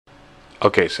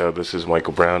Okay, so this is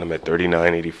Michael Brown. I'm at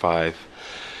 3985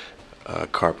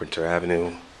 Carpenter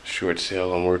Avenue. Short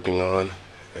sale I'm working on,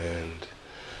 and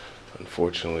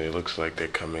unfortunately it looks like they're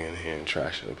coming in here and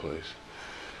trashing the place.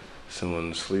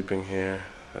 Someone's sleeping here.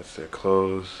 That's their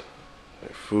clothes,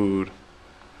 their food,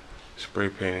 spray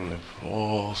painting the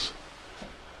walls,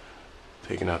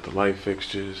 taking out the light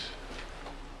fixtures.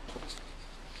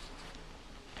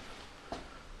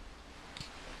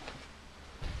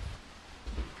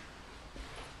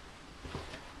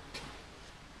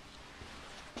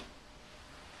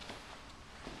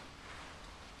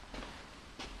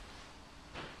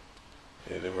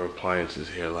 Yeah, there were appliances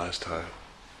here last time.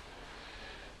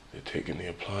 They're taking the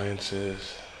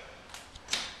appliances.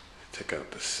 They took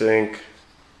out the sink.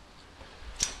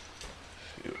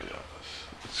 See what else.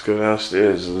 Let's go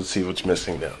downstairs and let's see what's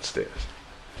missing downstairs.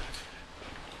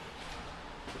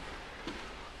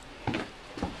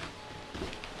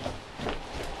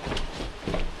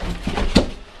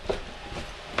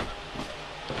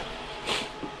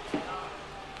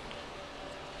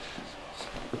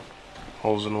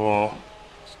 Holes in the wall.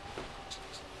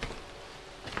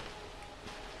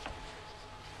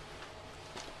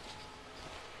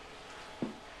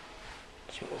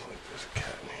 Smells like there's a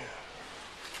cat in here.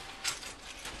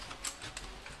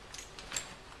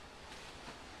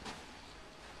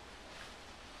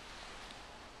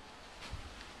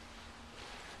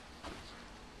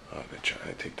 Oh, they're trying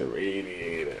to take the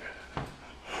radiator.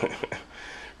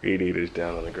 Radiator's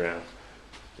down on the ground.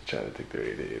 They're trying to take the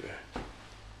radiator.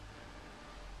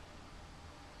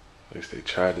 At least they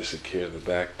tried to secure the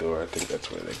back door. I think that's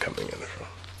where they're coming in from.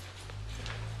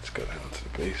 Let's go down to the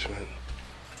basement.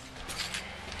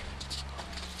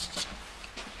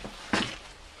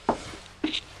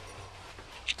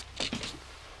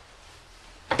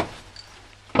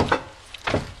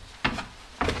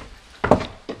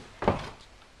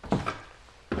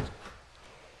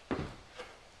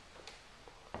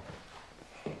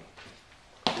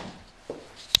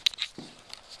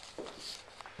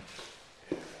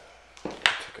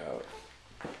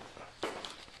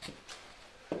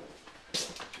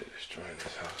 Destroying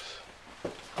this house.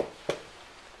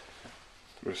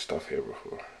 There was stuff here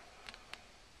before.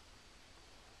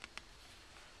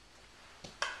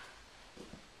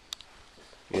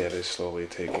 Yeah, they're slowly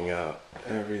taking out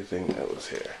everything that was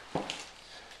here.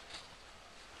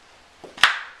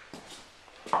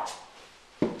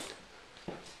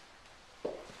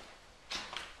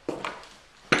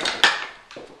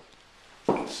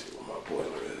 Let's see where my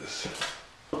boiler is.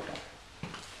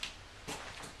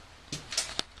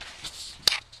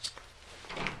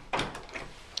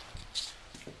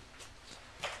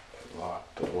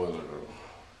 Lock the boiler room.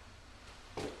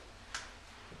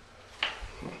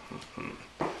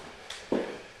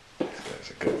 These guys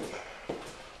are good.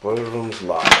 Boiler room's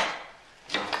locked.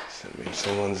 So that means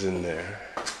someone's in there.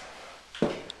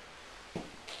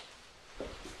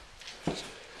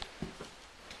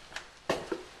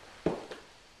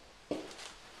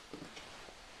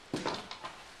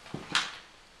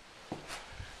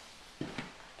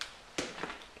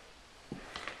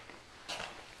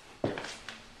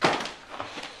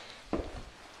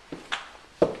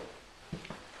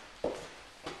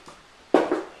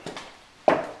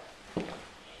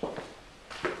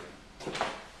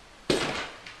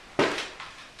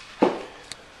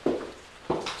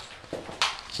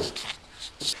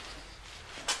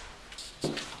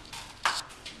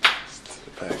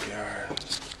 Backyard.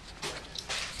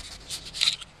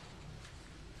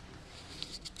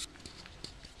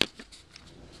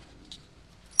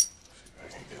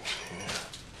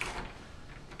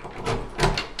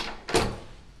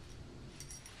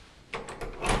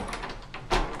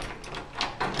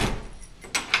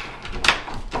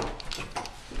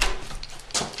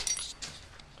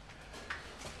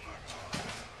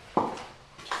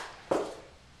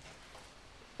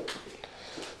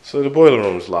 So the boiler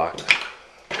room's locked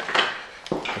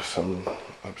for some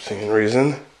obscene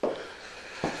reason.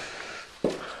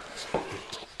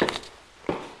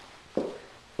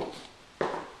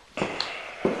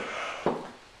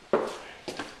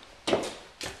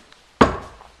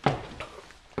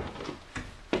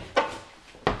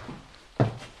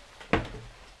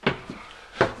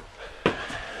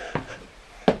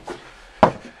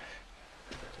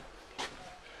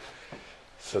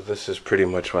 So this is pretty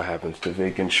much what happens to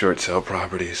vacant short sale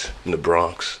properties in the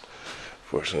Bronx.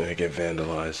 Fortunately, they get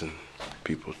vandalized and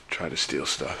people try to steal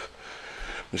stuff.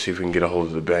 Let's see if we can get a hold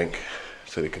of the bank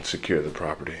so they can secure the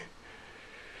property,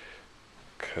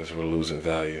 because we're losing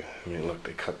value. I mean, look,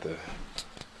 they cut the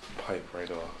pipe right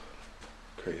off.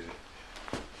 Crazy.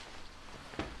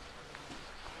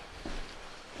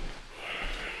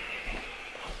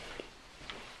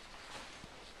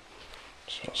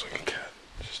 Smells like a cat.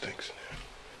 Just stinks in here.